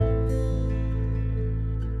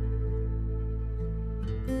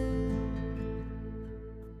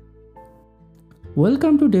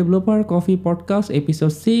Welcome to Developer Coffee Podcast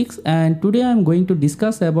episode 6, and today I am going to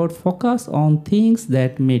discuss about focus on things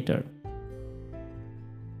that matter.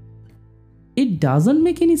 It doesn't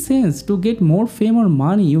make any sense to get more fame or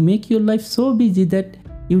money. You make your life so busy that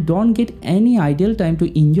you don't get any idle time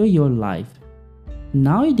to enjoy your life.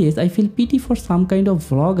 Nowadays, I feel pity for some kind of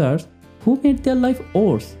vloggers who made their life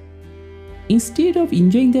worse. Instead of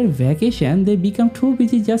enjoying their vacation, they become too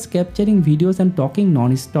busy just capturing videos and talking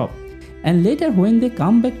non-stop. And later when they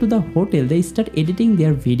come back to the hotel, they start editing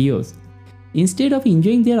their videos. Instead of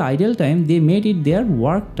enjoying their idle time, they made it their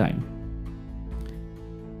work time.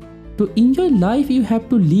 To enjoy life, you have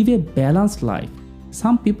to live a balanced life.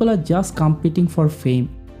 Some people are just competing for fame.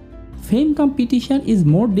 Fame competition is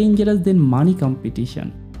more dangerous than money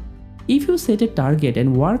competition. If you set a target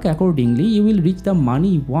and work accordingly, you will reach the money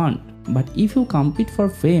you want. But if you compete for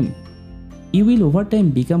fame, you will over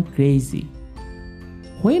time become crazy.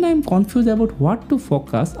 When I am confused about what to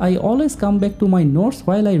focus, I always come back to my notes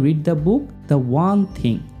while I read the book, The One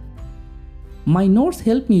Thing. My notes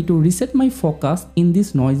help me to reset my focus in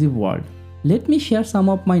this noisy world. Let me share some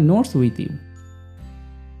of my notes with you.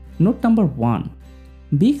 Note number 1.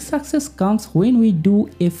 Big success comes when we do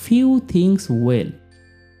a few things well.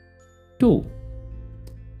 2.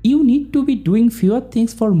 You need to be doing fewer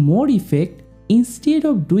things for more effect instead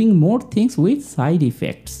of doing more things with side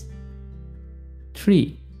effects.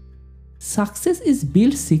 3. Success is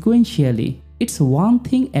built sequentially. It's one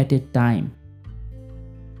thing at a time.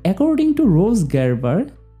 According to Rose Gerber,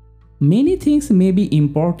 many things may be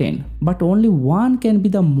important, but only one can be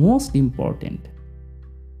the most important.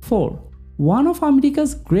 4. One of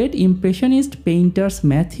America's great impressionist painters,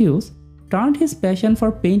 Matthews, turned his passion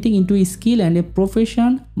for painting into a skill and a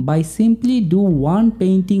profession by simply do one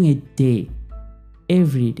painting a day,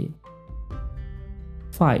 every day.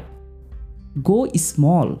 5. Go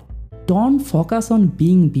small. Don't focus on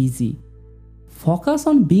being busy. Focus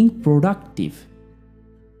on being productive.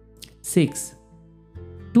 6.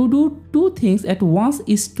 To do two things at once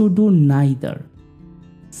is to do neither.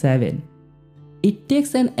 7. It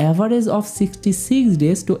takes an average of 66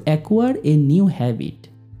 days to acquire a new habit.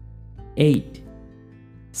 8.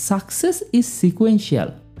 Success is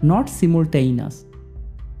sequential, not simultaneous.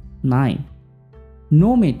 9.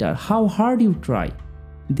 No matter how hard you try,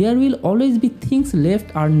 there will always be things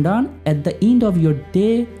left undone at the end of your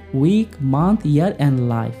day, week, month, year, and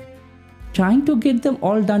life. Trying to get them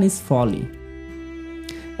all done is folly.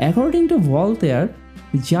 According to Voltaire,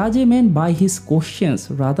 judge a man by his questions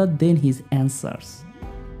rather than his answers.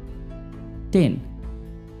 10.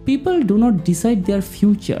 People do not decide their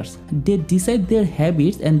futures, they decide their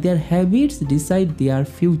habits, and their habits decide their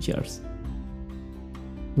futures.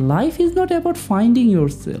 Life is not about finding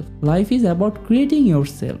yourself, life is about creating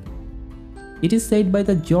yourself. It is said by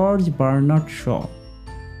the George Bernard Shaw.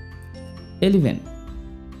 11.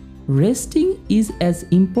 Resting is as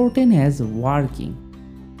important as working.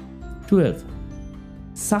 12.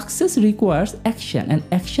 Success requires action and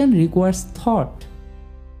action requires thought.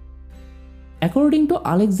 According to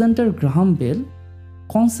Alexander Graham Bell,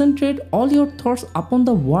 concentrate all your thoughts upon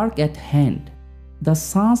the work at hand. The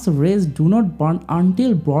sun's rays do not burn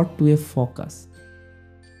until brought to a focus.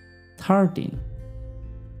 13.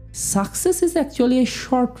 Success is actually a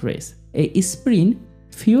short race, a sprint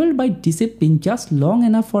fueled by discipline just long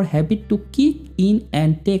enough for habit to kick in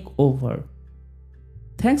and take over.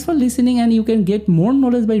 Thanks for listening, and you can get more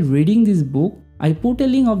knowledge by reading this book. I put a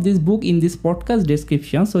link of this book in this podcast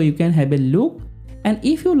description so you can have a look. And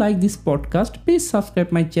if you like this podcast, please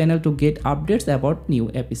subscribe my channel to get updates about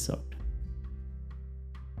new episodes.